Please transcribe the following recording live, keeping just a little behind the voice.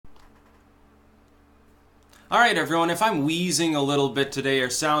Alright everyone, if I'm wheezing a little bit today or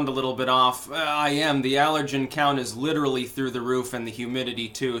sound a little bit off, I am. The allergen count is literally through the roof and the humidity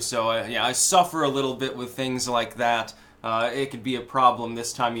too, so yeah, I suffer a little bit with things like that. It could be a problem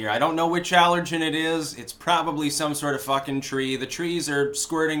this time of year. I don't know which allergen it is. It's probably some sort of fucking tree. The trees are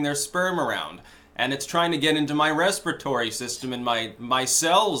squirting their sperm around, and it's trying to get into my respiratory system, and my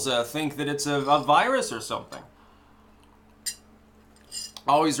cells think that it's a virus or something.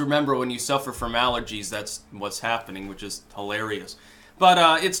 Always remember when you suffer from allergies, that's what's happening, which is hilarious.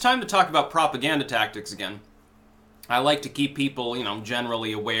 But it's time to talk about propaganda tactics again. I like to keep people,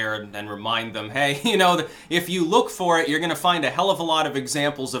 generally aware and remind them, hey, if you look for it, you're going to find a hell of a lot of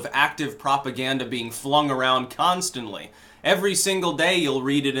examples of active propaganda being flung around constantly. Every single day you'll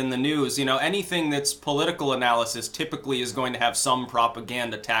read it in the news. Anything that's political analysis typically is going to have some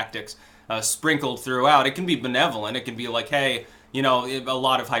propaganda tactics sprinkled throughout. It can be benevolent. It can be like, hey, a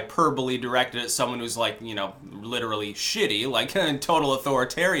lot of hyperbole directed at someone who's like, literally shitty, like total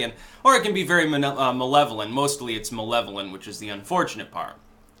authoritarian. Or it can be very malevolent. Mostly it's malevolent, which is the unfortunate part.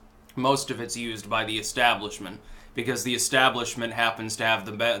 Most of it's used by the establishment, because the establishment happens to have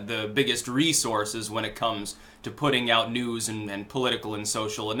the biggest resources when it comes to putting out news and political and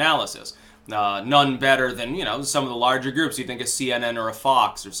social analysis. None better than, some of the larger groups. You think a CNN or a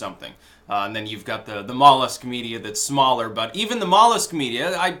Fox or something. And then you've got the mollusk media that's smaller. But even the mollusk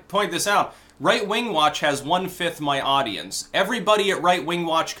media, I point this out, Right Wing Watch has 1/5 my audience. Everybody at Right Wing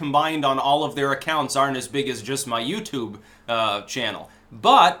Watch combined on all of their accounts aren't as big as just my YouTube channel.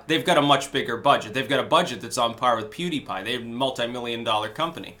 But they've got a much bigger budget. They've got a budget that's on par with PewDiePie. They're a multi-million-dollar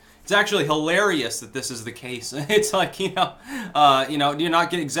company. It's actually hilarious that this is the case. It's like, you're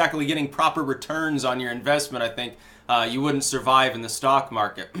not exactly getting proper returns on your investment, I think. You wouldn't survive in the stock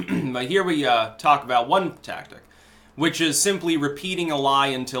market. But here we talk about one tactic, which is simply repeating a lie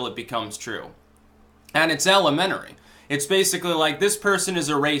until it becomes true. And it's elementary. It's basically like, this person is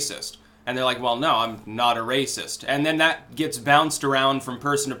a racist. And they're like, well, no, I'm not a racist. And then that gets bounced around from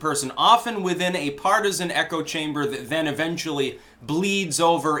person to person, often within a partisan echo chamber that then eventually bleeds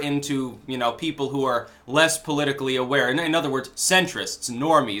over into, people who are less politically aware. In other words, centrists,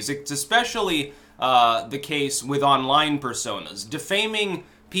 normies. It's especially the case with online personas. Defaming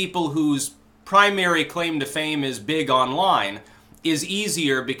people whose primary claim to fame is big online is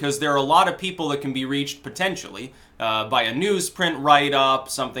easier because there are a lot of people that can be reached potentially by a newsprint write-up,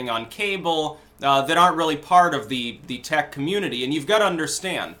 something on cable, that aren't really part of the tech community. And you've got to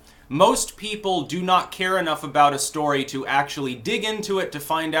understand, most people do not care enough about a story to actually dig into it to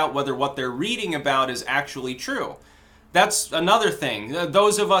find out whether what they're reading about is actually true. That's another thing.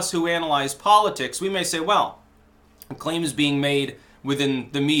 Those of us who analyze politics, we may say, well, a claim is being made within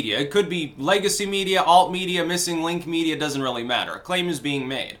the media. It could be legacy media, alt media, missing link media, doesn't really matter. A claim is being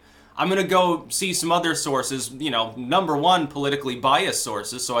made. I'm going to go see some other sources, number one, politically biased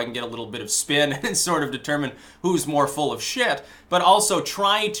sources, so I can get a little bit of spin and sort of determine who's more full of shit, but also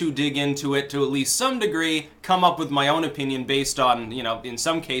try to dig into it to at least some degree, come up with my own opinion based on, in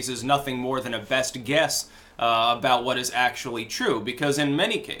some cases, nothing more than a best guess about what is actually true. Because in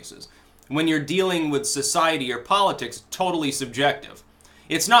many cases, when you're dealing with society or politics, it's totally subjective.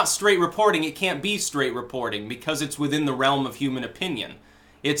 It's not straight reporting. It can't be straight reporting because it's within the realm of human opinion.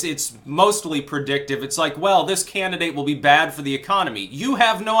 It's mostly predictive. It's like, well, this candidate will be bad for the economy. You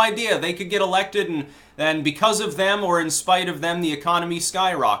have no idea. They could get elected and because of them or in spite of them, the economy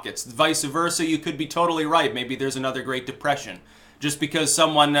skyrockets. Vice versa, you could be totally right. Maybe there's another Great Depression. Just because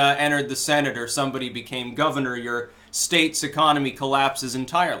someone entered the Senate or somebody became governor, your state's economy collapses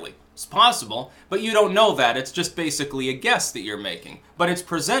entirely. It's possible, but you don't know that. It's just basically a guess that you're making. But it's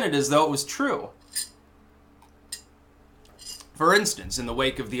presented as though it was true. For instance, in the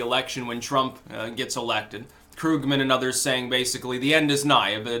wake of the election when Trump gets elected, Krugman and others saying basically the end is nigh,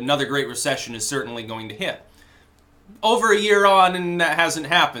 another great recession is certainly going to hit. Over a year on, and that hasn't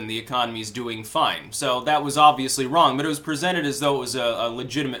happened. The economy's doing fine. So that was obviously wrong, but it was presented as though it was a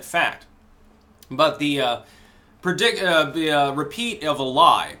legitimate fact. But the repeat of a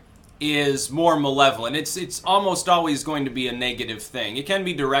lie is more malevolent. It's almost always going to be a negative thing. It can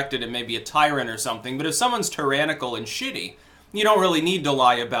be directed at maybe a tyrant or something, but if someone's tyrannical and shitty, you don't really need to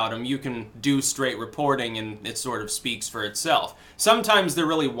lie about them. You can do straight reporting and it sort of speaks for itself. Sometimes they're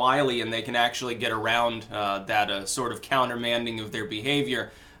really wily and they can actually get around that sort of countermanding of their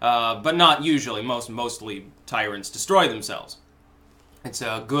behavior, but not usually. Mostly tyrants destroy themselves. It's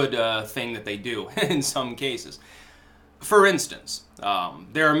a good thing that they do in some cases. For instance,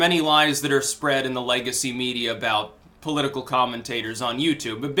 there are many lies that are spread in the legacy media about political commentators on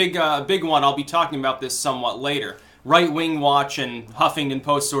YouTube. A big one, I'll be talking about this somewhat later. Right Wing Watch and Huffington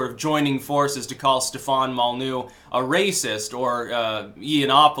Post sort of joining forces to call Stefan Molyneux a racist, or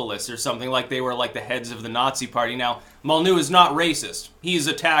Yiannopoulos or something, like they were like the heads of the Nazi party. Now, Molyneux is not racist. He's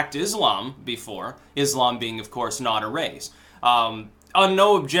attacked Islam before, Islam being, of course, not a race. On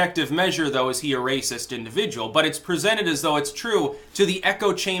no objective measure, though, is he a racist individual, but it's presented as though it's true to the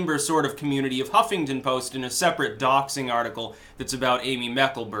echo chamber sort of community of Huffington Post in a separate doxing article that's about Amy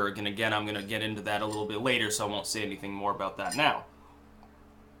Meckelberg, and again, I'm going to get into that a little bit later, so I won't say anything more about that now.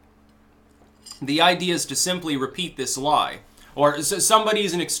 The idea is to simply repeat this lie. Or somebody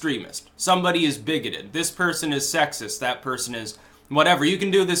is an extremist, somebody is bigoted, this person is sexist, that person is whatever. You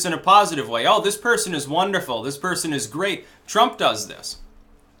can do this in a positive way. Oh, this person is wonderful, this person is great. Trump does this.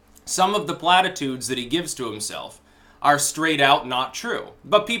 Some of the platitudes that he gives to himself are straight out not true.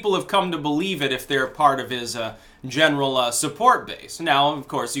 But people have come to believe it if they're part of his general support base. Now, of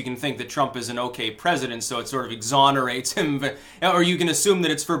course, you can think that Trump is an okay president, so it sort of exonerates him. Or you can assume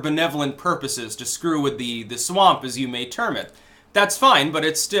that it's for benevolent purposes to screw with the swamp, as you may term it. That's fine, but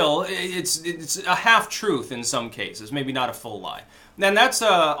it's still, it's a half-truth in some cases, maybe not a full lie. And that's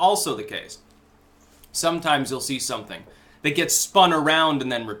also the case. Sometimes you'll see something that gets spun around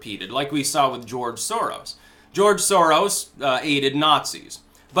and then repeated, like we saw with George Soros. George Soros aided Nazis.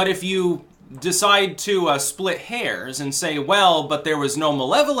 But if you decide to split hairs and say, well, but there was no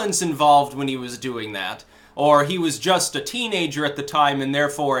malevolence involved when he was doing that, or he was just a teenager at the time and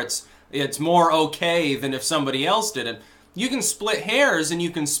therefore it's more okay than if somebody else did it, you can split hairs and you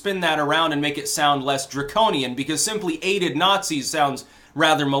can spin that around and make it sound less draconian, because simply aided Nazis sounds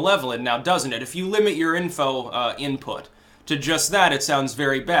rather malevolent now, doesn't it? If you limit your info input to just that, it sounds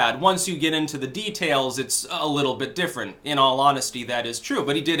very bad. Once you get into the details, it's a little bit different. In all honesty, that is true,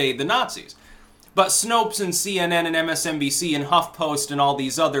 but he did aid the Nazis. But Snopes and CNN and MSNBC and HuffPost and all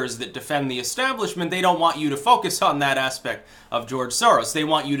these others that defend the establishment, they don't want you to focus on that aspect of George Soros. They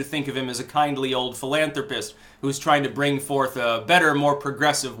want you to think of him as a kindly old philanthropist who's trying to bring forth a better, more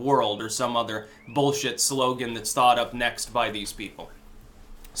progressive world, or some other bullshit slogan that's thought up next by these people.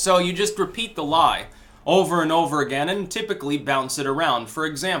 So you just repeat the lie over and over again and typically bounce it around. For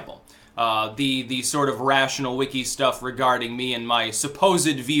example, the sort of rational wiki stuff regarding me and my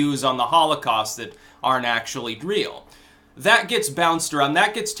supposed views on the Holocaust that aren't actually real. That gets bounced around,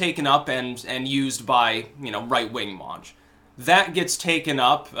 that gets taken up and used by, Right Wing Watch. That gets taken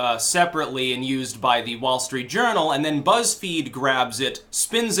up separately and used by the Wall Street Journal, and then BuzzFeed grabs it,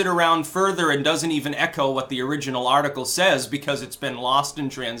 spins it around further, and doesn't even echo what the original article says because it's been lost in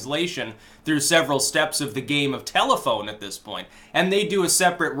translation through several steps of the game of telephone at this point. And they do a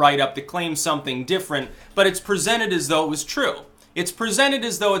separate write-up that claims something different, but it's presented as though it was true. It's presented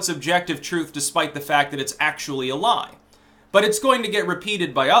as though it's objective truth despite the fact that it's actually a lie. But it's going to get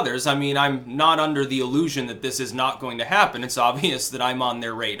repeated by others. I mean, I'm not under the illusion that this is not going to happen. It's obvious that I'm on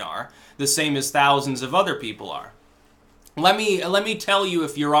their radar, the same as thousands of other people are. Let me tell you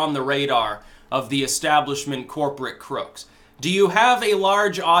if you're on the radar of the establishment corporate crooks. Do you have a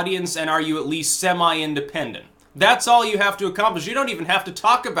large audience, and are you at least semi-independent? That's all you have to accomplish. You don't even have to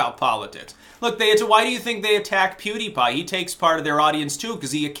talk about politics. Look, why do you think they attack PewDiePie? He takes part of their audience too,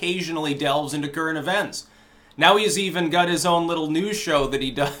 because he occasionally delves into current events. Now he's even got his own little news show that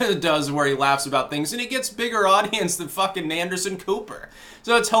he does where he laughs about things, and he gets bigger audience than fucking Anderson Cooper.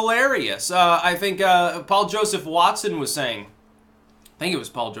 So it's hilarious. I think Paul Joseph Watson was saying, I think it was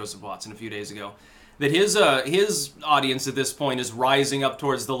Paul Joseph Watson a few days ago, that his audience at this point is rising up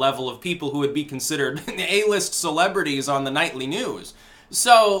towards the level of people who would be considered A-list celebrities on the nightly news.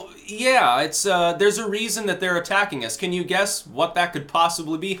 So, yeah, it's there's a reason that they're attacking us. Can you guess what that could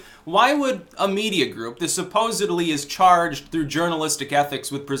possibly be? Why would a media group that supposedly is charged through journalistic ethics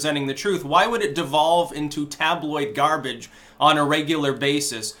with presenting the truth, why would it devolve into tabloid garbage on a regular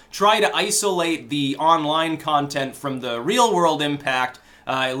basis, try to isolate the online content from the real-world impact,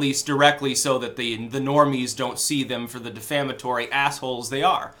 at least directly, so that the normies don't see them for the defamatory assholes they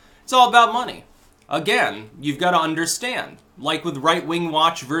are? It's all about money. Again, you've got to understand, like with Right Wing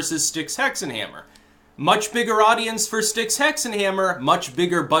Watch versus Styx Hexenhammer. Much bigger audience for Styx Hexenhammer, much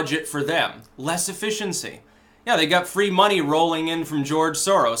bigger budget for them. Less efficiency. Yeah, they got free money rolling in from George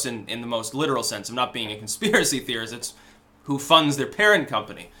Soros, in the most literal sense. I'm not being a conspiracy theorist, it's who funds their parent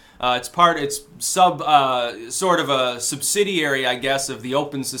company. It's sort of a subsidiary, I guess, of the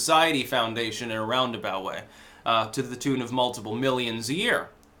Open Society Foundation in a roundabout way, to the tune of multiple millions a year.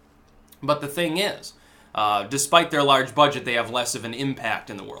 But the thing is, despite their large budget, they have less of an impact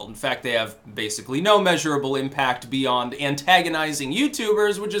in the world. In fact, they have basically no measurable impact beyond antagonizing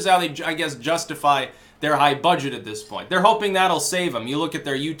YouTubers, which is how they, I guess, justify their high budget at this point. They're hoping that'll save them. You look at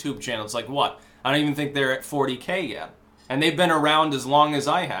their YouTube channel, it's like, what? I don't even think they're at 40K yet. And they've been around as long as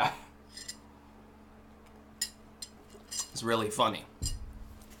I have. It's really funny.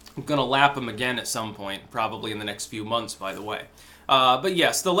 I'm going to lap them again at some point, probably in the next few months, by the way. But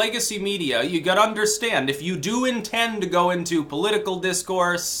yes, the legacy media, you got to understand, if you do intend to go into political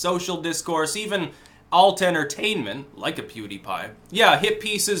discourse, social discourse, even alt entertainment, like a PewDiePie, yeah, hit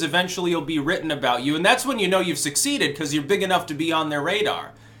pieces eventually will be written about you, and that's when you know you've succeeded, because you're big enough to be on their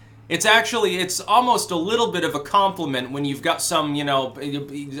radar. It's almost a little bit of a compliment when you've got some, you know,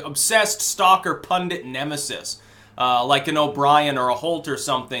 obsessed stalker pundit nemesis, like an O'Brien or a Holt or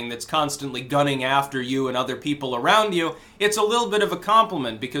something that's constantly gunning after you and other people around you. It's a little bit of a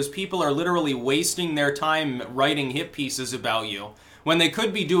compliment because people are literally wasting their time writing hit pieces about you when they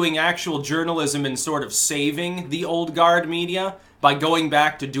could be doing actual journalism and sort of saving the old guard media by going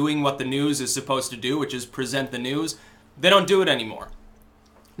back to doing what the news is supposed to do, which is present the news. They don't do it anymore.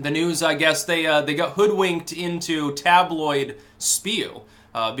 The news, I guess, they got hoodwinked into tabloid spew.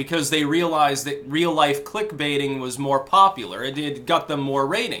 Because they realized that real-life clickbaiting was more popular. It got them more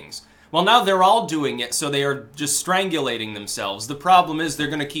ratings. Well, now they're all doing it, so they are just strangulating themselves. The problem is they're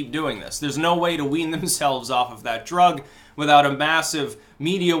going to keep doing this. There's no way to wean themselves off of that drug without a massive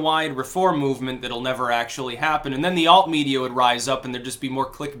media-wide reform movement that'll never actually happen. And then the alt-media would rise up, and there'd just be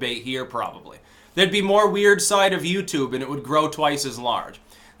more clickbait here, probably. There'd be more weird side of YouTube, and it would grow twice as large.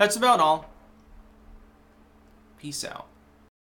 That's about all. Peace out.